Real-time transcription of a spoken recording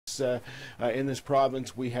in this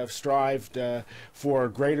province. We have strived for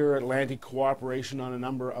greater Atlantic cooperation on a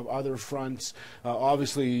number of other fronts,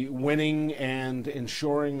 obviously winning and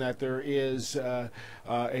ensuring that there is a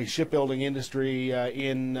shipbuilding industry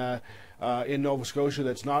in Nova Scotia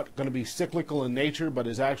that's not going to be cyclical in nature, but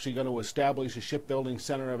is actually going to establish a shipbuilding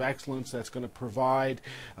center of excellence that's going to provide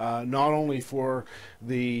not only for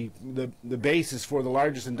the basis for the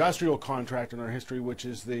largest industrial contract in our history, which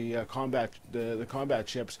is the combat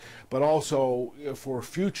ships, but also for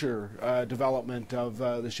future development of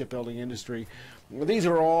the shipbuilding industry. These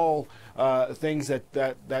are all things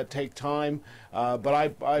that take time, but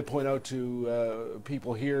I point out to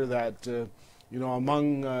people here that you know,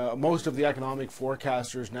 among most of the economic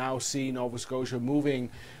forecasters now see Nova Scotia moving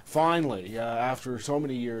finally, after so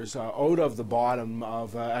many years, out of the bottom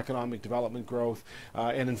of economic development growth,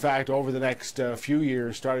 and in fact over the next few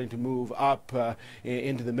years starting to move up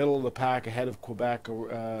into the middle of the pack, ahead of Quebec,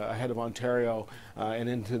 ahead of Ontario, and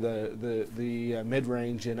into the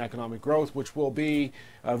mid-range in economic growth, which will be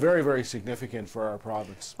very, very significant for our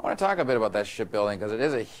province. I want to talk a bit about that shipbuilding, because it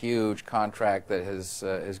is a huge contract that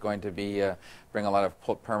is going to be bring a lot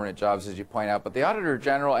of permanent jobs, as you point out. But the Auditor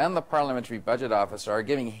General and the Parliamentary Budget Office are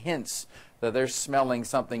giving hints that they're smelling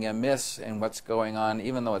something amiss in what's going on,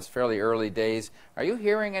 even though it's fairly early days. Are you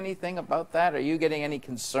hearing anything about that? Are you getting any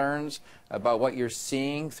concerns about what you're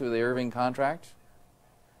seeing through the Irving contract?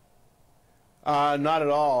 Not at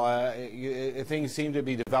all. Things seem to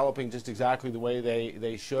be developing just exactly the way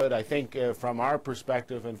they should. I think from our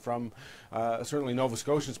perspective and from certainly Nova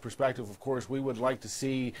Scotia's perspective, of course, we would like to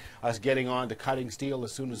see us getting on to cutting steel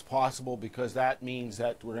as soon as possible, because that means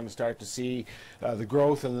that we're going to start to see the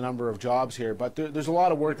growth in the number of jobs here. But there's a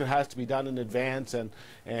lot of work that has to be done in advance, and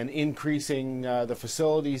increasing the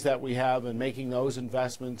facilities that we have and making those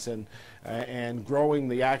investments, and growing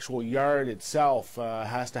the actual yard itself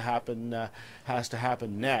has to happen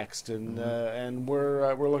next, and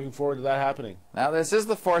we're looking forward to that happening. Now, this is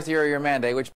the 4th year of your mandate, which